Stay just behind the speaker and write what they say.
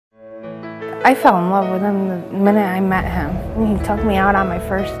I fell in love with him the minute I met him. He took me out on my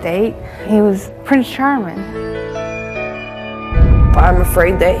first date. He was Prince Charming. I'm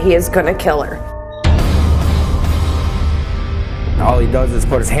afraid that he is gonna kill her. All he does is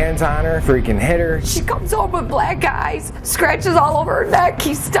put his hands on her, freaking hit her. She comes home with black eyes, scratches all over her neck,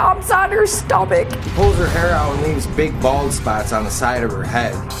 he stomps on her stomach. He pulls her hair out and leaves big bald spots on the side of her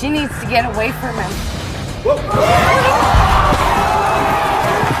head. She needs to get away from him.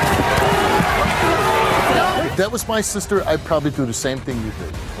 If that was my sister, I'd probably do the same thing you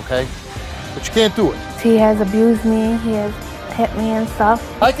did, okay? But you can't do it. He has abused me, he has hit me and stuff.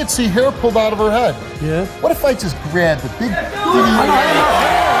 I could see hair pulled out of her head. Yeah. What if I just grabbed the big Yeah,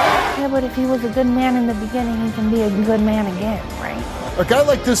 but if he was a good man in the beginning, he can be a good man again, right? A guy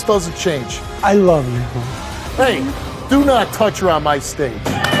like this doesn't change. I love you. Hey, do not touch her on my stage.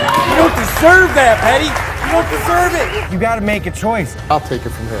 You don't deserve that, Petty. You don't deserve it. You gotta make a choice. I'll take it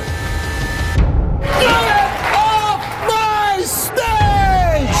from here. Get off my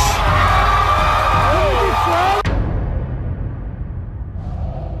stage!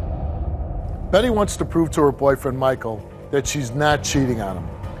 Betty wants to prove to her boyfriend, Michael, that she's not cheating on him.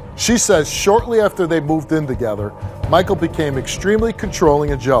 She says shortly after they moved in together, Michael became extremely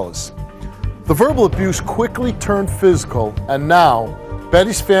controlling and jealous. The verbal abuse quickly turned physical, and now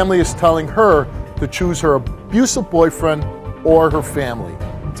Betty's family is telling her to choose her abusive boyfriend or her family.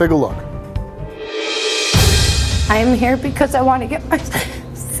 Take a look. I am here because I want to get my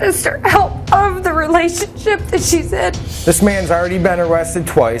sister out of the relationship that she's in. This man's already been arrested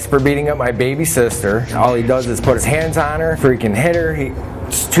twice for beating up my baby sister. All he does is put his hands on her, freaking hit her. He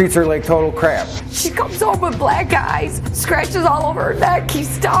treats her like total crap. She comes home with black eyes, scratches all over her neck, he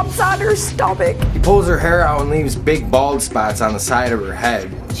stomps on her stomach. He pulls her hair out and leaves big bald spots on the side of her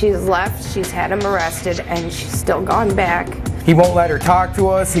head. She's left, she's had him arrested, and she's still gone back. He won't let her talk to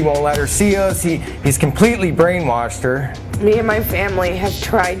us. He won't let her see us. He's completely brainwashed her. Me and my family have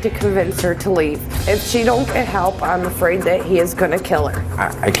tried to convince her to leave. If she don't get help, I'm afraid that he is gonna kill her.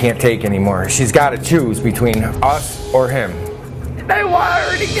 I can't take anymore. She's got to choose between us or him. And I want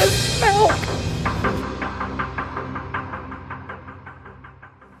her to get some help.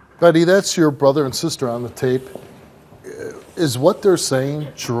 Betty, that's your brother and sister on the tape. Is what they're saying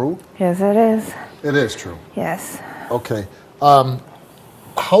true? Yes, it is. It is true. Yes. Okay.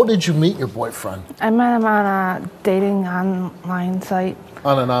 How did you meet your boyfriend? I met him on a dating online site.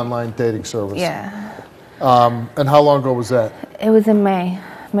 On an online dating service? Yeah. And how long ago was that? It was in May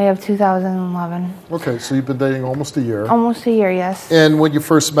of 2011. Okay, so you've been dating almost a year. Almost a year, yes. And when you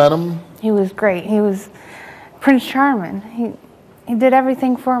first met him? He was great. He was Prince Charming. He did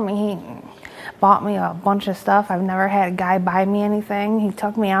everything for me. He bought me a bunch of stuff. I've never had a guy buy me anything. He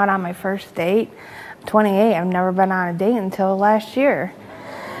took me out on my first date. I'm 28. I've never been on a date until last year.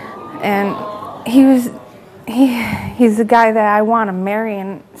 And he's the guy that I want to marry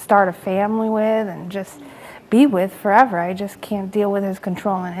and start a family with and just be with forever. I just can't deal with his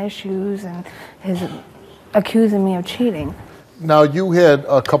controlling issues and his accusing me of cheating. Now, you had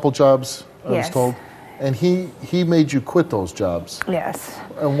a couple jobs, I was Yes. told, and he made you quit those jobs. Yes.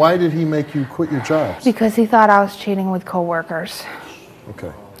 And why did he make you quit your jobs? Because he thought I was cheating with coworkers.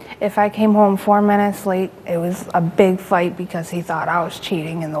 Okay. If I came home 4 minutes late, it was a big fight because he thought I was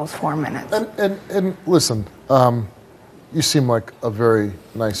cheating in those 4 minutes. And listen, you seem like a very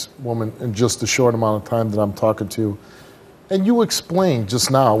nice woman in just the short amount of time that I'm talking to you. And you explained just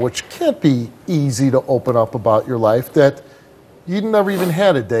now, which can't be easy to open up about your life, that you never even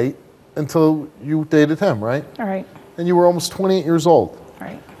had a date until you dated him, right? All right. And you were almost 28 years old.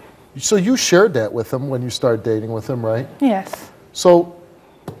 Right. So you shared that with him when you started dating with him, right? Yes. So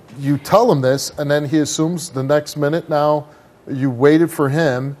you tell him this, and then he assumes the next minute now you waited for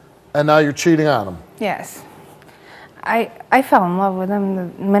him, and now you're cheating on him. Yes. I fell in love with him the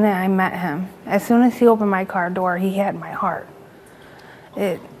minute I met him. As soon as he opened my car door, he had my heart.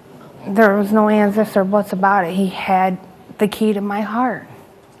 There was no ands, ifs, or buts about it. He had the key to my heart.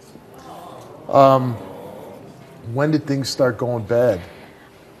 When did things start going bad?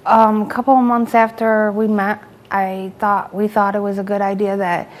 A couple of months after we met, we thought it was a good idea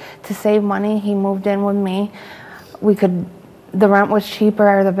that to save money, he moved in with me. The rent was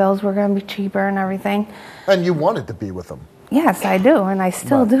cheaper, the bills were going to be cheaper and everything. And you wanted to be with him. Yes, I do, and I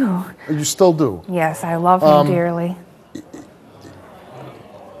still do. You still do. Yes, I love him dearly.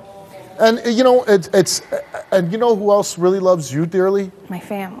 And you know, and you know who else really loves you dearly? My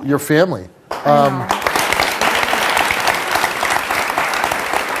family. Your family.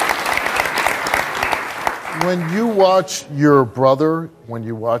 When you watch your brother, when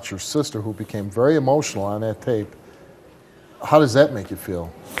you watch your sister, who became very emotional on that tape, how does that make you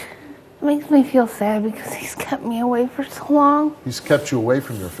feel? It makes me feel sad because he's kept me away for so long. He's kept you away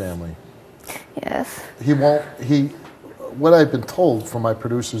from your family. Yes. What I've been told from my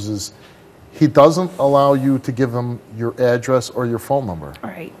producers is he doesn't allow you to give him your address or your phone number.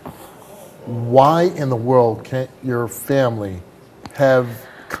 Right. Why in the world can't your family have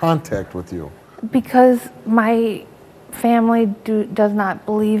contact with you? Because my family does not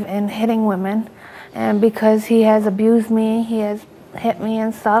believe in hitting women, and because he has abused me, he has hit me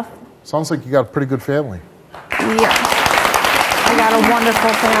and stuff. Sounds like you got a pretty good family. Yeah. I got a wonderful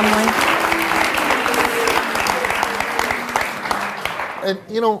family. And,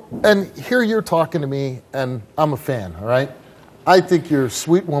 you know, and here you're talking to me, and I'm a fan, all right? I think you're a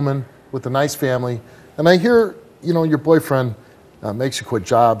sweet woman with a nice family, and I hear, you know, your boyfriend makes you quit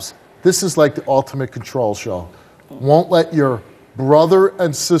jobs. This is like the ultimate control show. Won't let your brother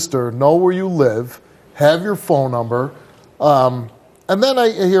and sister know where you live, have your phone number, and then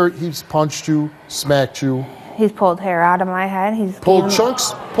I hear he's punched you, smacked you. He's pulled hair out of my head. He's pulled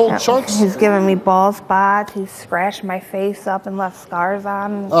chunks. He's given me bald spots. He's scratched my face up and left scars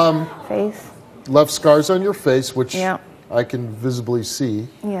on my face. Left scars on your face, which Yep. I can visibly see.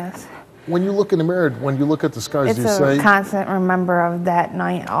 Yes. When you look in the mirror, when you look at the scars, It's do you a say, constant remember of that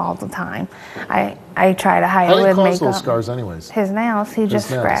night all the time. I try to hide how it do you with cause makeup. those scars anyways? His nails. He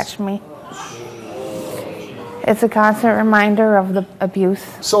just nails. scratched me. It's a constant reminder of the abuse.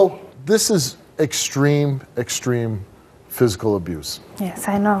 So this is extreme physical abuse. Yes,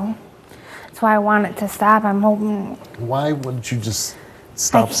 I know. That's why I want it to stop. I'm hoping. Why wouldn't you just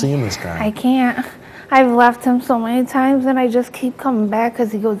stop seeing this guy? I can't. I've left him so many times, and I just keep coming back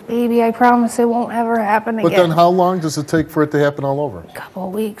because he goes, "Baby, I promise it won't ever happen again." But then how long does it take for it to happen all over? A couple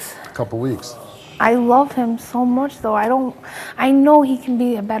of weeks. A couple weeks. I love him so much, though. I know he can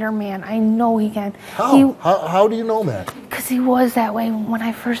be a better man. I know he can. How do you know that? Because he was that way when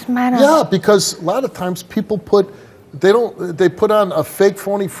I first met him. Yeah, because a lot of times people they put on a fake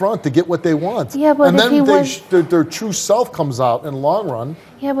phony front to get what they want. Yeah, but and if then their true self comes out in the long run.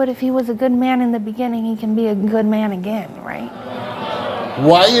 Yeah, but if he was a good man in the beginning, he can be a good man again, right?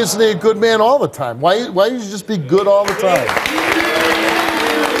 Why isn't he a good man all the time? Why does he just be good all the time?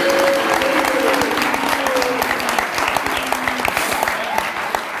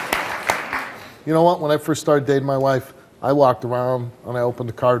 You know what? When I first started dating my wife, I walked around and I opened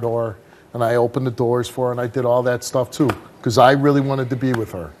the car door and I opened the doors for her and I did all that stuff too because I really wanted to be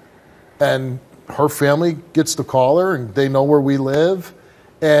with her. And her family gets to call her and they know where we live.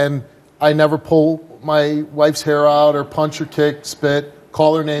 And I never pull my wife's hair out or punch or kick, spit,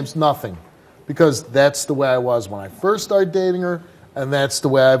 call her names, nothing. Because that's the way I was when I first started dating her, and that's the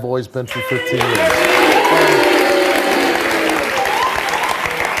way I've always been for 15 years.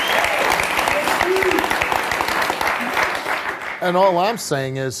 And all I'm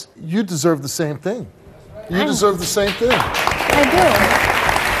saying is, you deserve the same thing. You deserve the same thing. I do.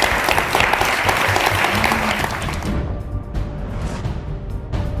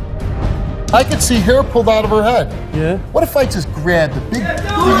 I could see hair pulled out of her head. Yeah? What if I just grabbed a big... A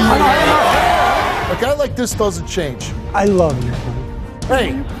guy like this doesn't change. I love you.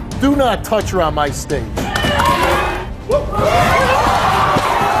 Hey, do not touch her on my stage.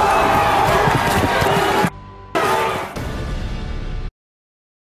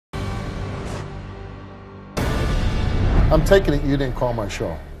 I'm taking it you didn't call my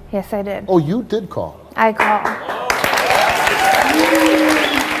show. Yes, I did. Oh, you did call. I called.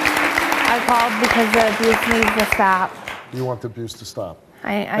 I called because the abuse needs to stop. You want the abuse to stop.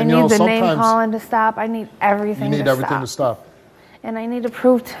 I need the name calling to stop. I need everything to stop. You need everything to stop. And I need to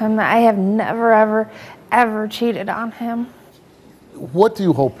prove to him that I have never, ever, ever cheated on him. What do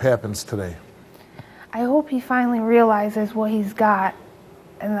you hope happens today? I hope he finally realizes what he's got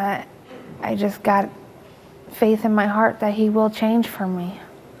and that I just got faith in my heart that he will change for me.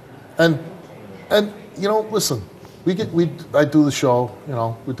 And you know, listen, I do the show, you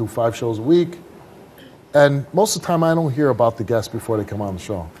know, we do 5 shows a week. And most of the time I don't hear about the guests before they come on the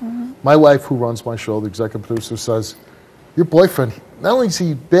show. Mm-hmm. My wife, who runs my show, the executive producer, says, your boyfriend, not only is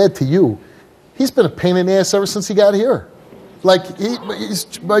he bad to you, he's been a pain in the ass ever since he got here. Like,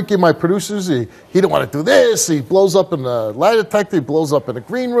 he's like my producers, he don't want to do this, he blows up in the lie detector, he blows up in the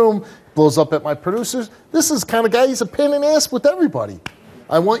green room, blows up at my producers. This is the kind of guy, he's a pain in the ass with everybody.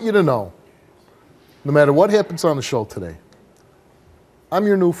 I want you to know, no matter what happens on the show today, I'm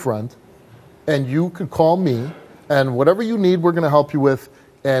your new friend, and you can call me, and whatever you need, we're going to help you with.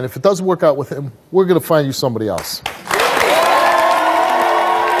 And if it doesn't work out with him, we're going to find you somebody else.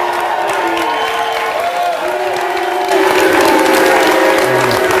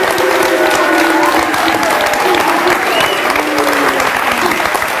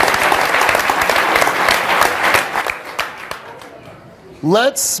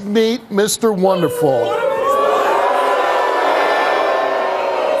 Let's meet Mr. Wonderful.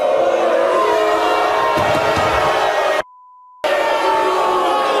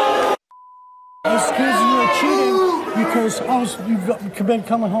 Because you've been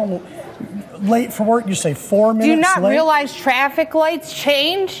coming home late for work. You say 4 minutes. Do you not late? realize traffic lights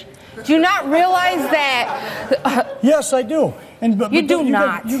change? Do you not realize that? Yes, I do. You do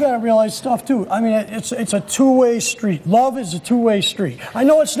not. You got to realize stuff too. I mean, it's a two-way street. Love is a two-way street. I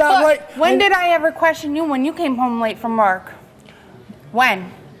know it's not right. When did I ever question you when you came home late from work?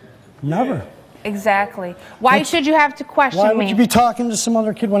 When? Never. Exactly. Why should you have to question me? Why would you be talking to some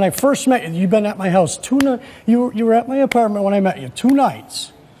other kid? When I first met you, you've been at my house you were at my apartment when I met you 2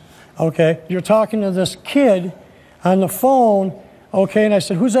 nights. Okay, you're talking to this kid on the phone. Okay, and I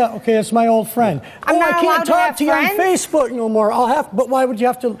said, "Who's that?" Okay, it's my old friend. I'm not I can't talk to you on friends? Facebook no more. But why would you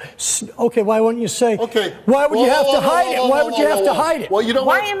have to? Okay, why wouldn't you say? Okay. Why would you have to hide it? Why would you have to hide it? Well, you know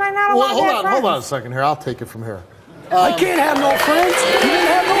Why what? am I not allowed to have friends? Hold on a second here. I'll take it from here. I can't have no friends. You didn't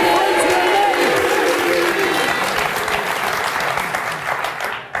have no friends when I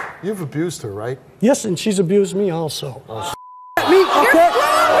met you. You've abused her, right? Yes, and she's abused me also. You're stronger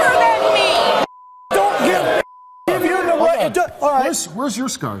than me. Don't give you the right. All right. Where's your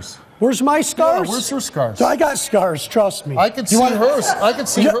scars? Where's my scars? Yeah, where's your scars? I got scars, trust me. I could see hers. I could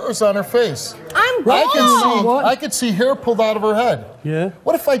see hers on her face. I'm bald. I could see hair pulled out of her head. Yeah.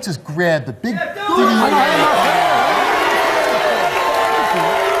 What if I just grabbed the big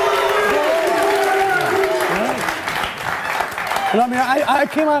But I mean, I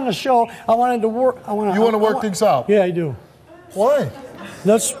came on the show. I wanted to work. You want to work things out? Yeah, I do. Why?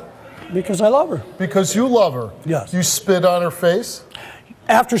 That's because I love her. Because you love her. Yes. You spit on her face?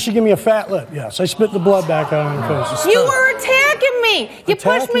 After she gave me a fat lip, yes. I spit the blood back out on her face. You were attacking me.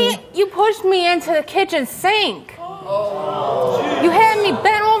 You pushed me into the kitchen sink. You had me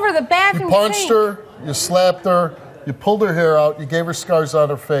bent over the bathroom You punched sink. her, you slapped her, you pulled her hair out, you gave her scars on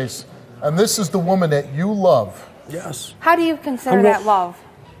her face. And this is the woman that you love. Yes. How do you consider that love?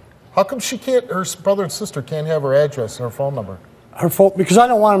 How come her brother and sister can't have her address and her phone number? Her fault, because I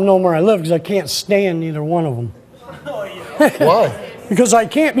don't want them to know where I live, because I can't stand neither one of them. Why? Because I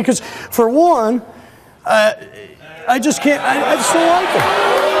can't, because for one, I just can't, I just don't like her.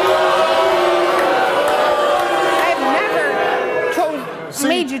 I've never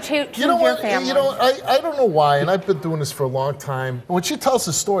made you choose You know your what? family. You know, I don't know why, and I've been doing this for a long time. When she tells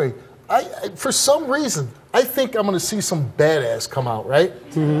the story, I for some reason, I think I'm going to see some badass come out, right?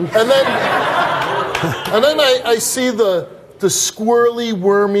 Mm-hmm. And then I see the squirrely,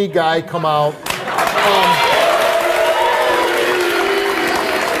 wormy guy come out.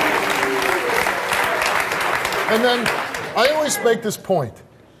 And then I always make this point.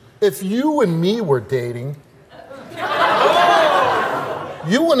 If you and me were dating,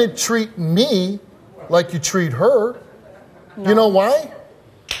 you wouldn't treat me like you treat her. No. You know why?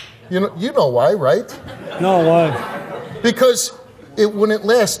 You know why, right? No, why? Because it wouldn't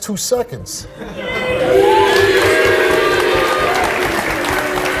last 2 seconds.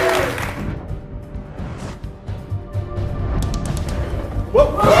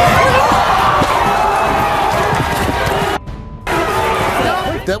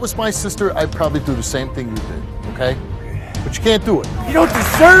 If that was my sister, I'd probably do the same thing you did, okay? But you can't do it. You don't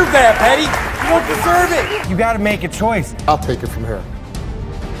deserve that, Petty. You don't deserve it. You got to make a choice. I'll take it from here.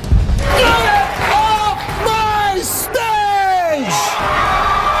 Get off my stage!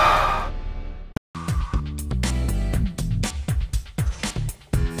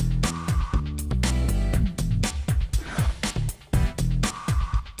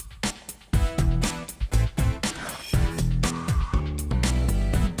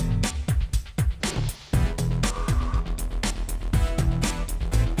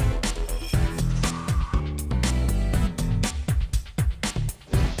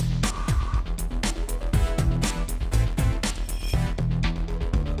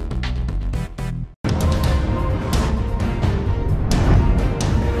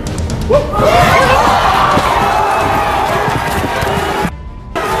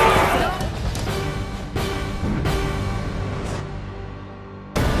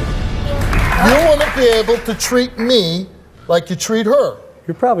 Be able to treat me like you treat her.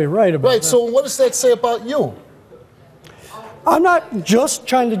 You're probably right about that. Right, so what does that say about you? I'm not just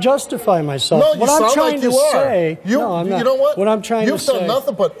trying to justify myself. No, you what I'm sound trying like to you are. say, You know what? What I'm trying to say. You've done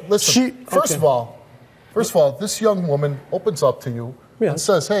nothing but listen. First of all, this young woman opens up to you and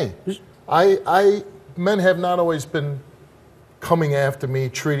says, "Hey, men have not always been coming after me,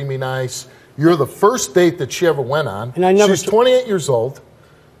 treating me nice. You're the first date that she ever went on. And she's 28 years old.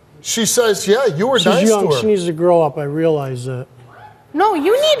 She says, yeah, you were nice young. to her. She needs to grow up. I realize that. No,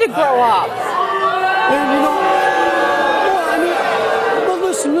 you need to grow up. And you know, well, I mean, but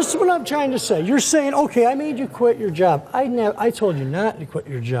listen, this is what I'm trying to say. You're saying, okay, I made you quit your job. I told you not to quit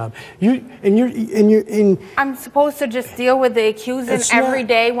your job. I'm supposed to just deal with the accusing every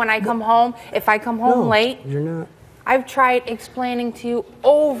day when I come home. If I come home late, you're not. I've tried explaining to you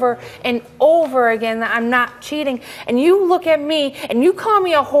over and over again that I'm not cheating, and you look at me and you call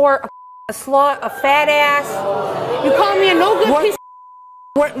me a whore, a slut, a fat ass. You call me a no good piece.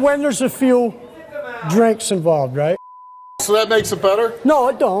 When there's a few drinks involved, right? So that makes it better? No,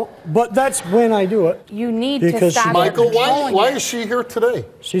 it don't. But that's when I do it. You need to stop. Michael, why is she here today?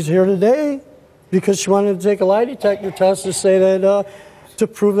 She's here today because she wanted to take a lie detector test to say that to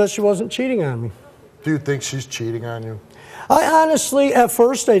prove that she wasn't cheating on me. Do you think she's cheating on you? I honestly, at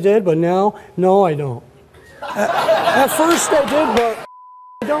first I did, but now, no, I don't. At first I did, but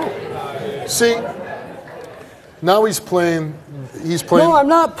I don't. See, now he's playing. No, I'm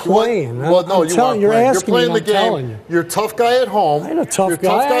not playing. Well, no, you are. You're asking You're playing me, the I'm telling game. You. You're a tough guy at home. I ain't a tough You're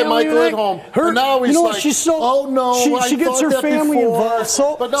guy. Tough guy, Michael at home. And now he's like, she's so, oh no, she gets her family involved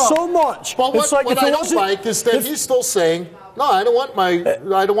so much. But it's what I don't like is that he's still saying, no, I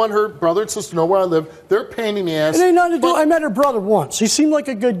don't want her brother and sister to know where I live. They're pain in the ass. It ain't nothing to do. I met her brother once. He seemed like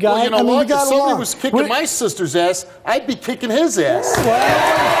a good guy. Well, you know what? We got If somebody along. was kicking my sister's ass, I'd be kicking his ass.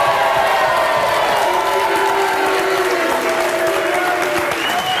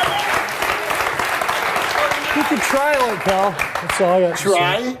 You can try like hell. That's all I got to say.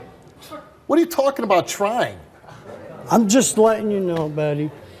 Try? What are you talking about trying? I'm just letting you know, Betty,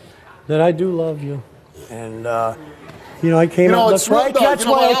 that I do love you. And, you know, I came out. That's why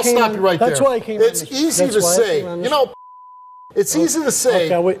I'll stop you right there. That's why I came It's easy to say. You know, it's easy to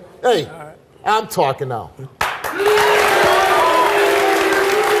say, okay, hey, I'm talking now.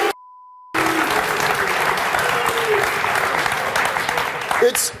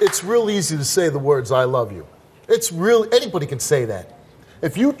 It's real easy to say the words, I love you. It's real, anybody can say that.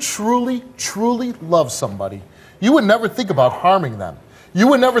 If you truly, truly love somebody, you would never think about harming them. You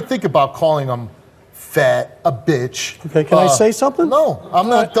would never think about calling them fat, a bitch. Okay, can I say something? No, I'm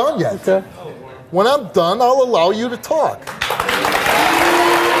not done yet. Okay. When I'm done, I'll allow you to talk.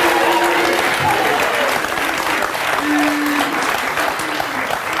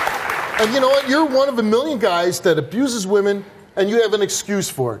 And you know what? You're one of a million guys that abuses women, and you have an excuse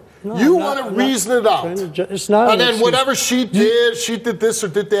for it. No, you want to reason it out. It's not. And then whatever she did this or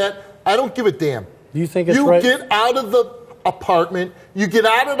did that, I don't give a damn. Do you think it's right? You get out of the apartment, you get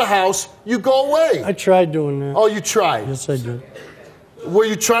out of the house, you go away. I tried doing that. Oh, you tried? Yes, I did. Were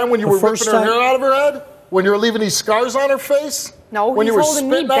you trying when you were ripping her hair out of her head? When you were leaving these scars on her face? No, when he's you were holding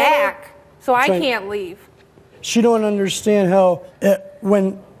me back, so I can't leave. She don't understand how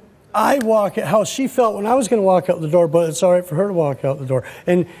when I walk out, how she felt when I was going to walk out the door, but it's all right for her to walk out the door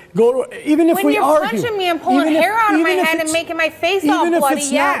and go to, even if we argue. When you're punching me and pulling hair out of my head and making my face all bloody, even if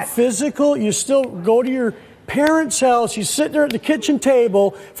it's not physical, you still go to your parents' house, you sit there at the kitchen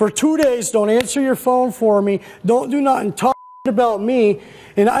table for 2 days, don't answer your phone for me, don't do nothing, talk about me,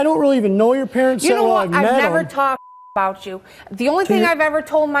 and I don't really even know your parents. You know what? I've never talked about you. The only thing I've ever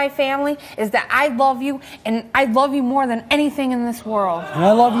told my family is that I love you, and I love you more than anything in this world. And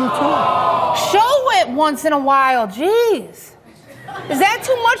I love you too. Show it once in a while, jeez. Is that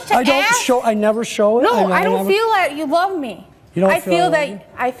too much to ask? I never show it. No, I don't feel that you love me. You don't I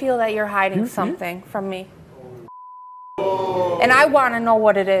feel that you're hiding something from me. And I want to know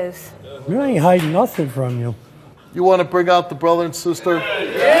what it is. You ain't hiding nothing from you. You want to bring out the brother and sister?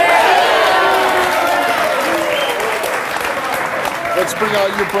 Let's bring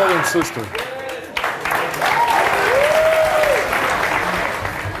out your brother and sister.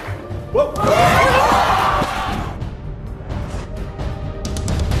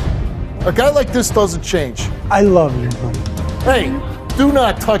 A guy like this doesn't change. I love you, honey. Hey, do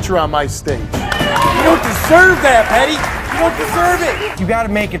not touch her on my stage. You don't deserve that, Petty. You don't deserve it. You got to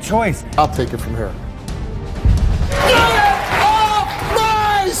make a choice. I'll take it from here. Get off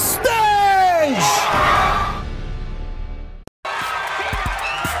my stage!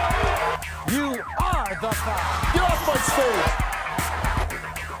 You are the foul. Get off my stage!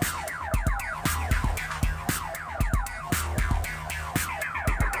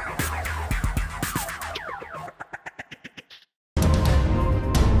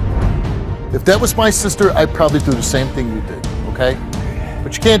 If that was my sister, I'd probably do the same thing you did, okay?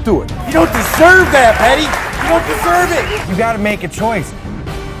 But you can't do it. You don't deserve that, Petty. You don't deserve it. You got to make a choice.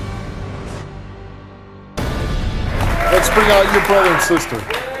 Let's bring out your brother and sister.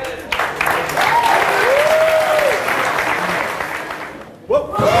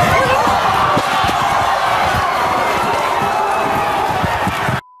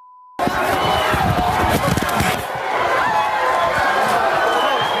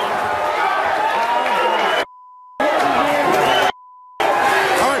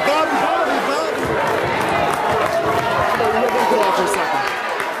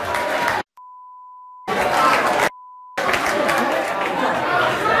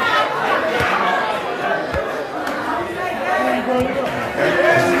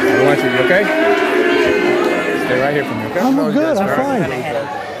 okay? Stay right here for me, okay? I'm good, I'm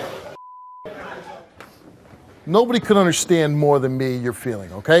fine. Nobody could understand more than me your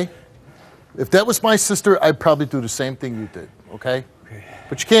feeling, okay? If that was my sister, I'd probably do the same thing you did, okay?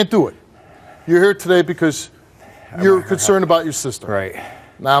 But you can't do it. You're here today because you're concerned about your sister. Right.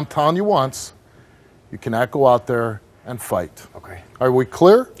 Now, I'm telling you once, you cannot go out there and fight. Okay. Are we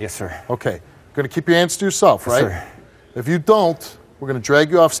clear? Yes, sir. Okay. You're going to keep your hands to yourself, right? Yes, sir. If you don't, we're going to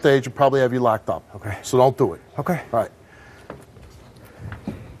drag you off stage and probably have you locked up. Okay. So don't do it. Okay. All right.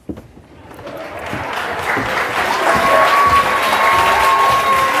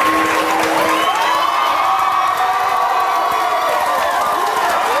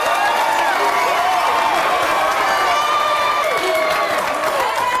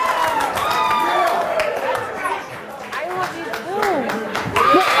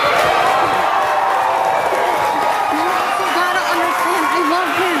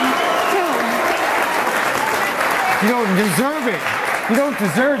 You don't deserve it. You don't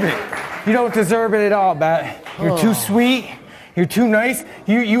deserve it. You don't deserve it at all, Bat. You're too sweet. You're too nice.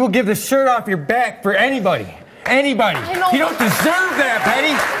 You will give the shirt off your back for anybody. Anybody. You don't deserve that,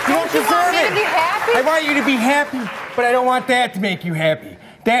 Betty. You don't deserve it. To be happy? I want you to be happy, but I don't want that to make you happy.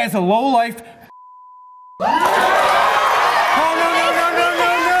 That is a low life. Oh, no.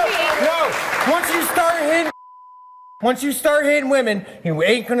 Once you start hitting women, you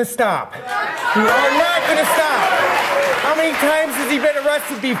ain't gonna stop. You are not gonna stop. How many times has he been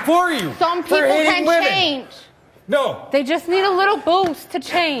arrested before you? Some people for hitting can women? change. No. They just need a little boost to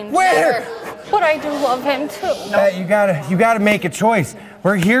change. Where? But I do love him too. You gotta make a choice.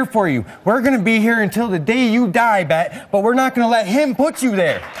 We're here for you. We're gonna be here until the day you die, Bet, but we're not gonna let him put you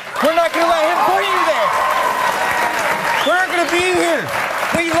there. We're not gonna let him put you there. We're gonna be here.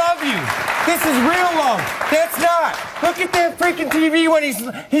 We love you. This is real love. That's not. Look at that freaking TV when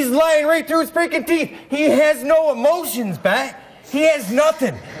he's lying right through his freaking teeth. He has no emotions, Bet. He has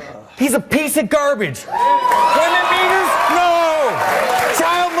nothing. He's a piece of garbage. Women beaters? No.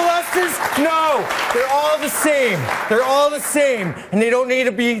 Child molesters? No. They're all the same. They're all the same. And they don't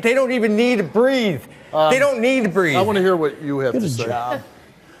even need to breathe. They don't need to breathe. I want to hear what you have to say.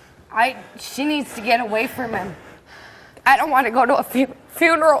 She needs to get away from him. I don't want to go to a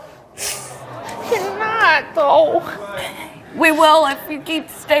funeral. You're not, though. We will if you keep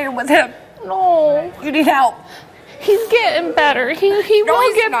staying with him. No. You need help. He's getting better. He will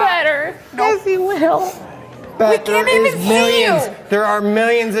he's get not. better. No. Yes, he will. But can't there even is see millions. you. There are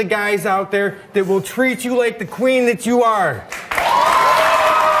millions of guys out there that will treat you like the queen that you are.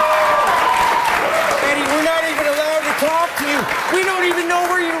 Eddie, we're not even allowed to talk to you. We don't even know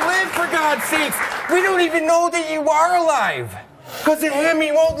where you live, for God's sakes. We don't even know that you are alive. Because of him,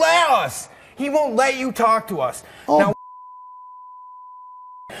 he won't let us. He won't let you talk to us. Now,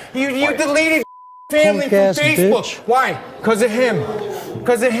 you deleted family from Punk-ass Facebook. bitch. Why? Because of him.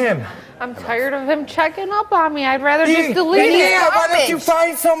 Because of him. I'm tired of him checking up on me. I'd rather just delete it. Yeah, why don't you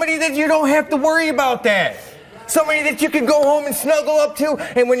find somebody that you don't have to worry about that? Somebody that you can go home and snuggle up to,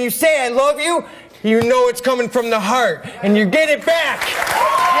 and when you say I love you, you know it's coming from the heart, and you get it back. These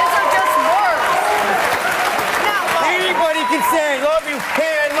are just words. Anybody can say I love you.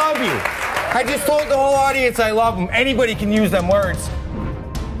 Hey, I love you. I just told the whole audience I love them. Anybody can use them words.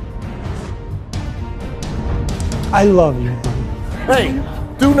 I love you. Hey,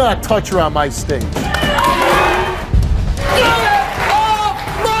 do not touch her on my stage. Get off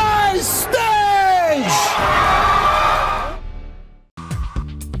my stage!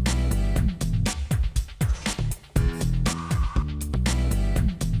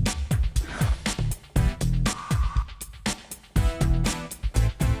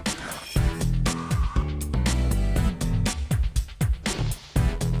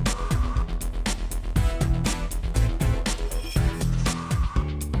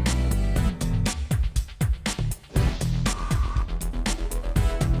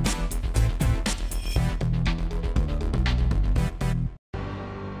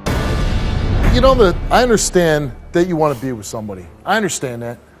 You know that I understand that you want to be with somebody. I understand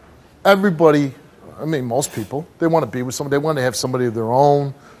that. Everybody, I mean most people, they want to be with somebody. They want to have somebody of their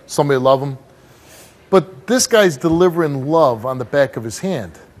own, somebody to love them. But this guy's delivering love on the back of his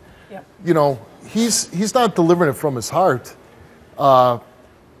hand. Yep. You know, he's not delivering it from his heart.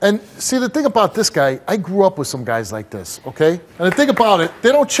 And see, the thing about this guy, I grew up with some guys like this, okay? And the thing about it,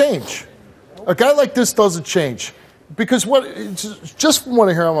 they don't change. A guy like this doesn't change. Because just from what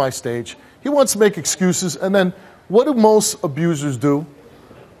I hear on my stage, he wants to make excuses, and then what do most abusers do?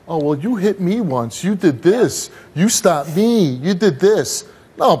 Oh, well, you hit me once. You did this. You stopped me. You did this.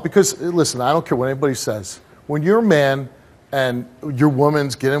 No, because, listen, I don't care what anybody says. When you're a man, and your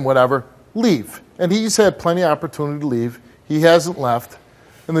woman's getting whatever, leave. And he's had plenty of opportunity to leave. He hasn't left.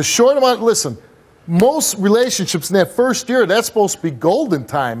 And the short amount, listen, most relationships in that first year, that's supposed to be golden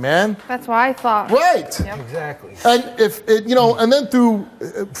time, man. That's what I thought. Right. Yep. Exactly. And if it, you know, and then through,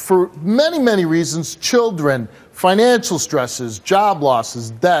 for many, many reasons, children, financial stresses, job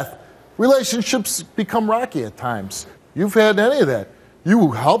losses, death, relationships become rocky at times. You've had any of that.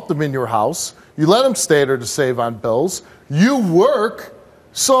 You helped them in your house. You let them stay there to save on bills. You work.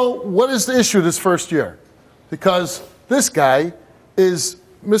 So what is the issue this first year? Because this guy is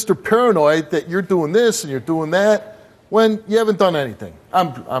Mr. Paranoid that you're doing this and you're doing that when you haven't done anything.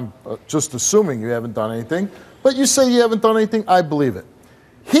 I'm just assuming you haven't done anything, but you say you haven't done anything, I believe it.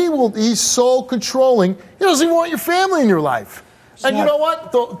 He's so controlling, he doesn't even want your family in your life. And you know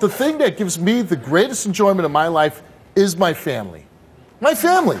what? The thing that gives me the greatest enjoyment of my life is my family. My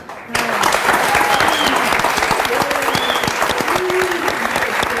family.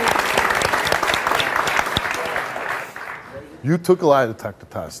 You took a lie detector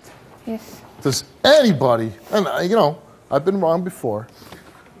test. Yes. Does anybody, and you know, I've been wrong before,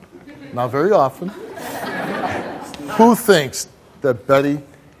 not very often, who thinks that Betty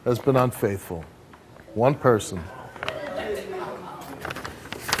has been unfaithful? One person.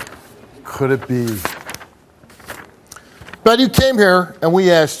 Could it be? Betty, you came here and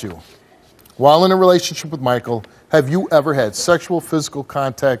we asked you, while in a relationship with Michael, have you ever had sexual, physical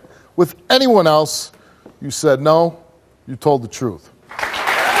contact with anyone else? You said no. You told the truth.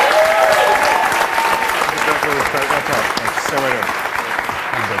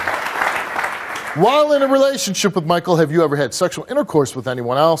 While in a relationship with Michael, have you ever had sexual intercourse with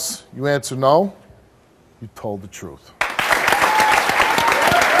anyone else? You answered no. You told the truth.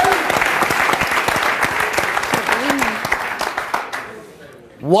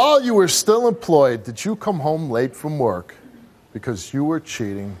 While you were still employed, did you come home late from work because you were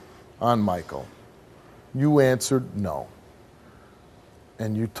cheating on Michael? You answered no.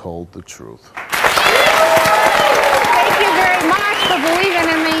 And you told the truth. Thank you very much for believing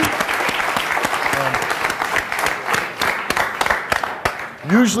in me.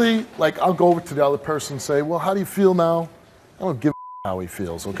 Usually, like, I'll go over to the other person and say, well, how do you feel now? I don't give a how he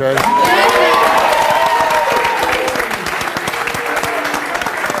feels, okay?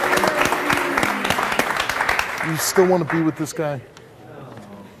 You still want to be with this guy?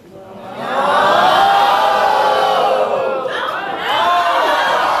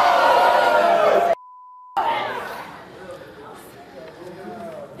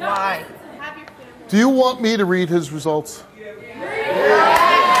 Why? Do you want me to read his results?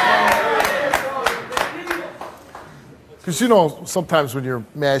 Because you know, sometimes when you're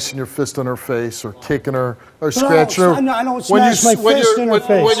mashing your fist on her face or kicking her or scratching her, I don't smash my fist in her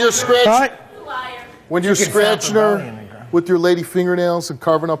face. When you're scratching, Right? when you're scratching her with your lady fingernails and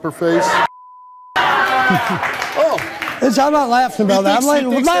carving up her face. Oh, I'm not laughing about that.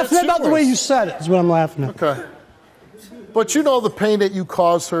 I'm thinks laughing that's about the way yours. you said it. Is what I'm laughing at. okay. But you know the pain that you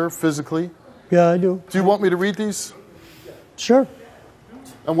caused her physically. Yeah, I do. Do you want me to read these? Sure.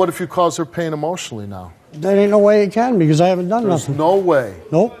 And what if you cause her pain emotionally now? That ain't no way it can because I haven't done There's nothing. no way.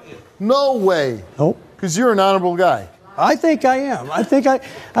 Nope. No way. Nope. Because you're an honorable guy. I think I am. I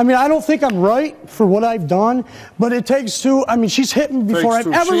mean, I don't think I'm right for what I've done, but it takes two. I mean, she's hit me before I've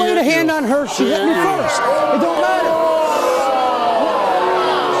two. ever She laid a hit hand you. on her. She hit me first. It don't matter.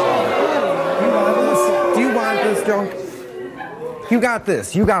 Do you want this, junk? You got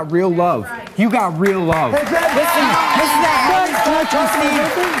this. You got real love. You got real love. Betty, can I talk to you?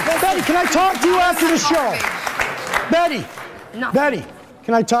 Betty, can I talk to you after the show? Betty. No. Betty,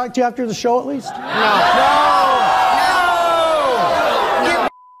 can I talk to you after the show at least?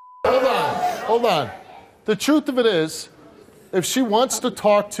 Hold on. The truth of it is, if she wants to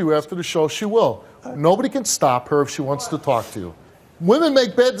talk to you after the show, she will. Nobody can stop her if she wants to talk to you. Women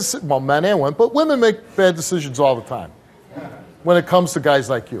make bad decisions. Well, men and women, but women make bad decisions all the time when it comes to guys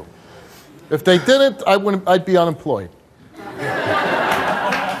like you. If they didn't, I'd be unemployed.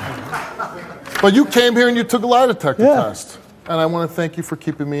 But you came here and you took a lie detector test. And I want to thank you for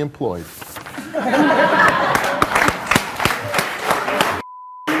keeping me employed.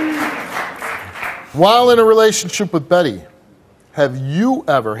 While in a relationship with Betty, have you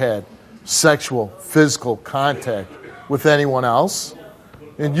ever had sexual, physical contact with anyone else?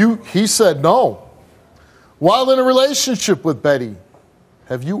 And he said no. While in a relationship with Betty,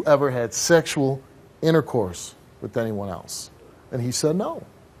 have you ever had sexual intercourse with anyone else? And he said no.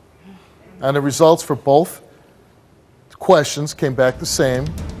 And the results for both questions came back the same.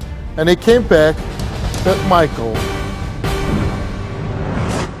 And they came back that Michael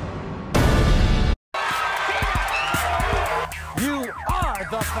are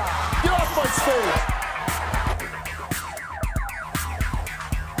the Five. Get off my stage.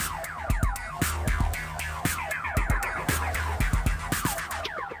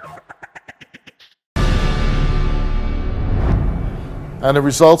 And the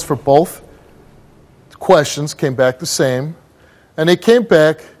results for both questions came back the same. And they came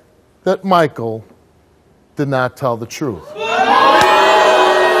back that Michael did not tell the truth.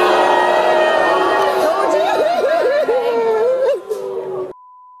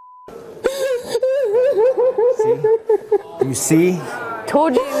 You see?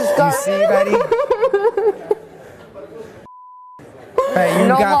 Told you he was gone. You see, Betty? Betty, you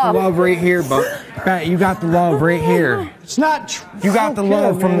No got love. the love right here, but Betty, you got the love right here. It's not true. You got the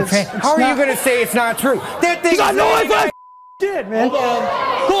love from the fan. How are you going to say it's not true? That thing I know if I did, man. Go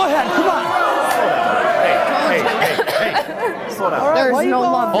ahead, come on. Hey, slow down. There's no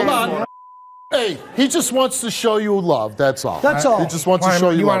love. Hold on. Hey, he just wants to show you love, that's all. That's all. He just wants to show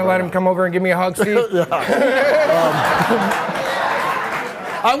you love. You want to let him come over and give me a hug, Steve?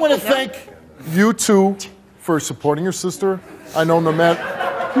 I want to thank you two for supporting your sister. I know no matter...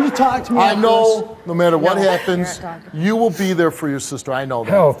 You talk to me. I know no matter what happens, you will be there for your sister. I know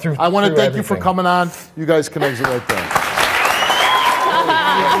that. Hell, through I want to thank you for everything. coming on. You guys can exit right there.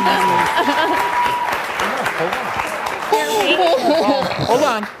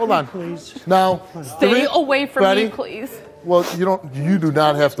 Hold on. Please. Now, Stay away from Betty? me, please. Well, you do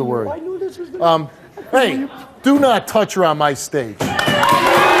not have to worry. I knew this was going to Hey, do not touch her on my stage. See, I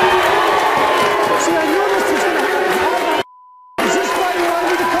knew this was going to happen. Is this why you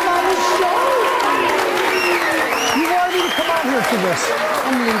wanted me to come on this show? You wanted me to come out here for this.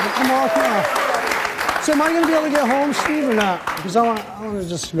 I'm leaving. I'm walking off. So am I going to be able to get home, Steve, or not? Because I want to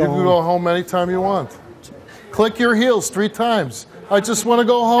just go You home. can go home anytime you want. Click your heels 3 times. I just want to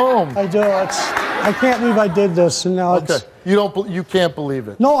go home. I do. I can't believe I did this, and now Okay. it's... You can't believe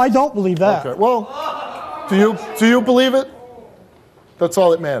it. No, I don't believe that. Okay. Well, do you believe it? That's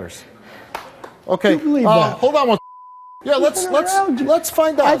all that matters. Okay. You believe that? Hold on one. Yeah, let's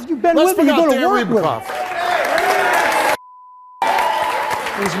find out. You've been let's with me. find You're out going to work with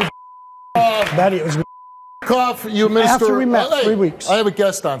me. Betty, it was... Cough, you administer. After we met, Hey, 3 weeks. I have a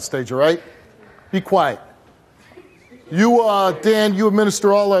guest on stage, all right? Be quiet. You, Dan, you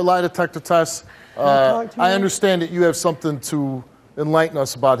administer all our lie detector tests. talk to me? I understand that you have something to enlighten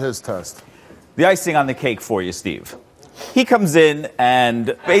us about his test. The icing on the cake for you, Steve. He comes in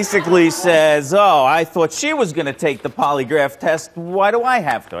and basically says, oh, I thought she was going to take the polygraph test. Why do I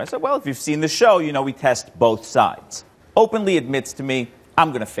have to? I said, well, if you've seen the show, you know we test both sides. Openly admits to me, I'm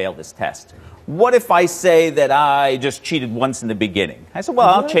going to fail this test. What if I say that I just cheated once in the beginning? I said, well,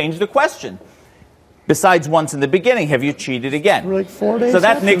 I'll change the question. Besides once in the beginning, have you cheated again? Like 4 days So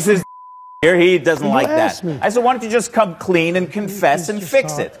that after. niggas his here. He doesn't You like asked that. me. I said, why don't you just come clean and confess and just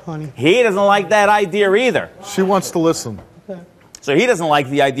fix talk, it? honey. He doesn't like that idea either. She wants to listen. So he doesn't like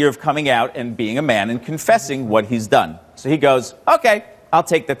the idea of coming out and being a man and confessing what he's done. So he goes, okay, I'll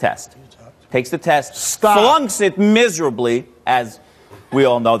take the test. Takes the test, flunks it miserably, as we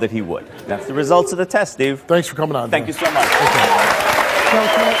all know that he would. That's the results of the test, Steve. Thanks for coming on. Thank you so much. Can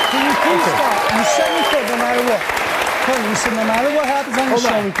you please stop? You said we could no matter what. Tony, you said no matter what happens on the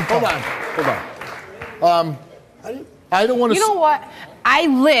show, we could Hold talk. on. I don't want to... You know what? I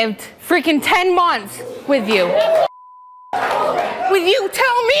lived freaking 10 months with you. With you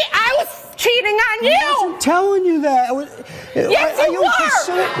telling me I was cheating on you. I wasn't telling you that. Yes, Are you were.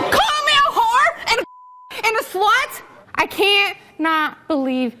 consider- Call me a whore and a slut. I can't not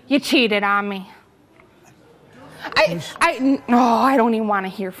believe you cheated on me. I don't even want to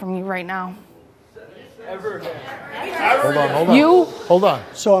hear from you right now. Hold on. You? Hold on.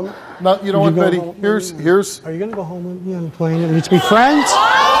 So I'm... No, you know what, go Betty? home? Here's... Are you going to go home with me on the plane and let's be friends?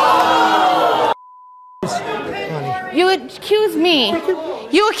 You accuse me.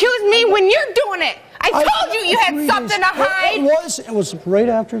 You accuse me when you're doing it. I told you had something to hide. It was right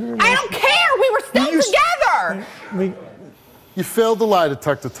after the... I don't care. We were still together. You failed the lie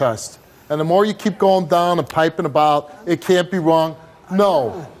detector test. And the more you keep going down and piping about, it can't be wrong.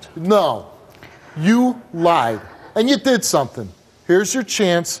 No. You lied. And you did something. Here's your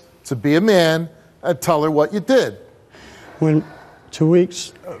chance to be a man and tell her what you did. When 2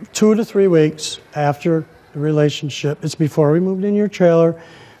 to 3 weeks after the relationship, it's before we moved in your trailer,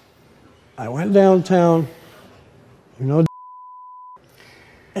 I went downtown, and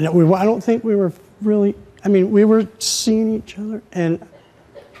I don't think we were really, we were seeing each other, and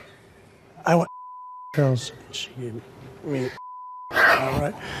I went girls, and she gave me all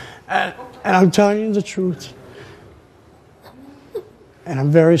right. And I'm telling you the truth. And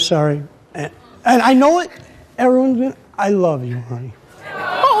I'm very sorry. And I know it, everyone's been, I love you, honey.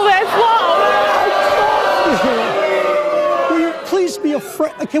 Will you please be a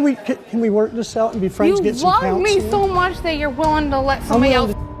friend? Can we work this out and be friends? You get some love counseling? me so much that you're willing to let somebody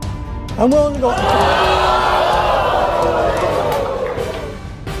else. I'm willing to go.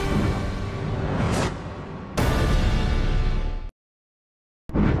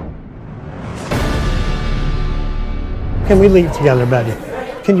 Can we leave together, Betty?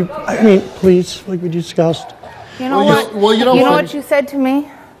 Can you? I mean, please, like we discussed. You know what? You know what you said to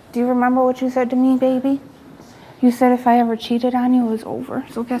me? Do you remember what you said to me, baby? You said if I ever cheated on you, it was over.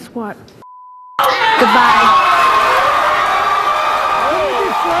 So guess what? Goodbye. Can we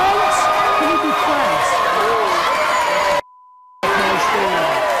be friends? Can we be friends?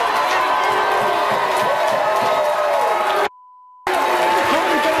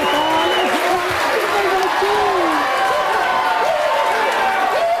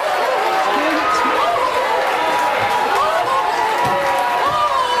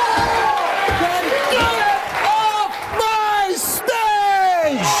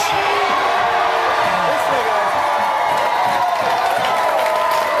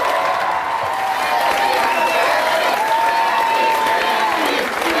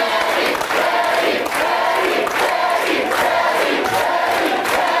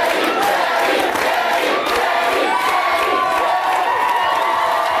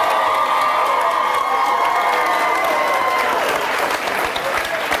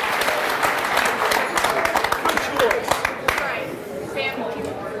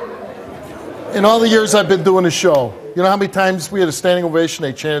 In all the years I've been doing the show, you know how many times we had a standing ovation,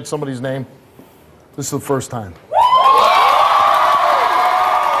 they chanted somebody's name? This is the first time.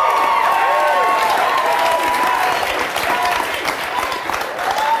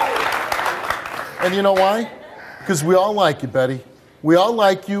 And you know why? Because we all like you, Betty. We all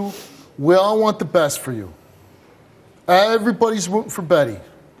like you. We all want the best for you. Everybody's rooting for Betty.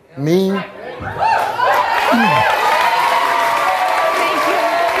 Me.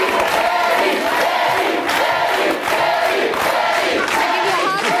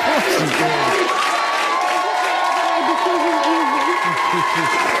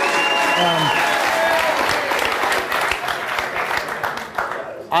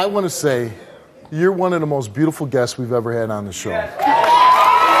 I want to say, you're one of the most beautiful guests we've ever had on the show. Yes.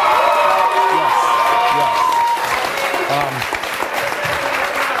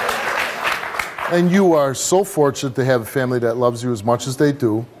 And you are so fortunate to have a family that loves you as much as they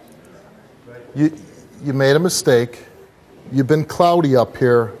do. You made a mistake. You've been cloudy up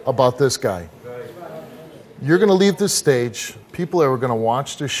here about this guy. You're going to leave this stage. People are going to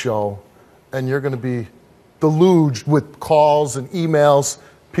watch this show, and you're going to be deluged with calls and emails,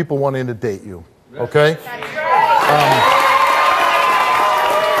 people wanting to date you. Okay?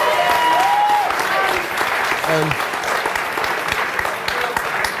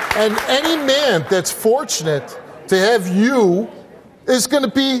 And any man that's fortunate to have you is going to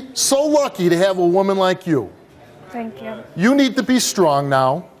be so lucky to have a woman like you. Thank you. You need to be strong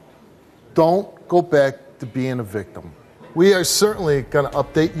now. Don't go back to being a victim. We are certainly going to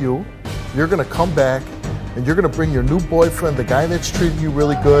update you. You're going to come back, and you're going to bring your new boyfriend, the guy that's treating you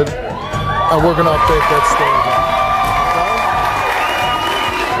really good, and we're going to update that story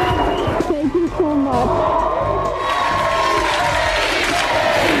again. Thank you so much.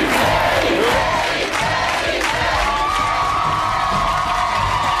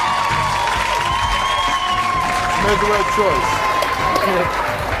 You made the right choice.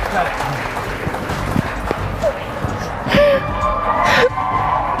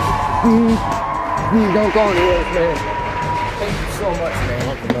 Don't go anywhere, man. Thank you so much, man.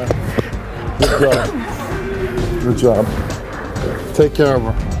 Good job. Good job. Take care of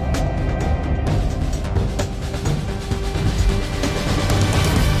her.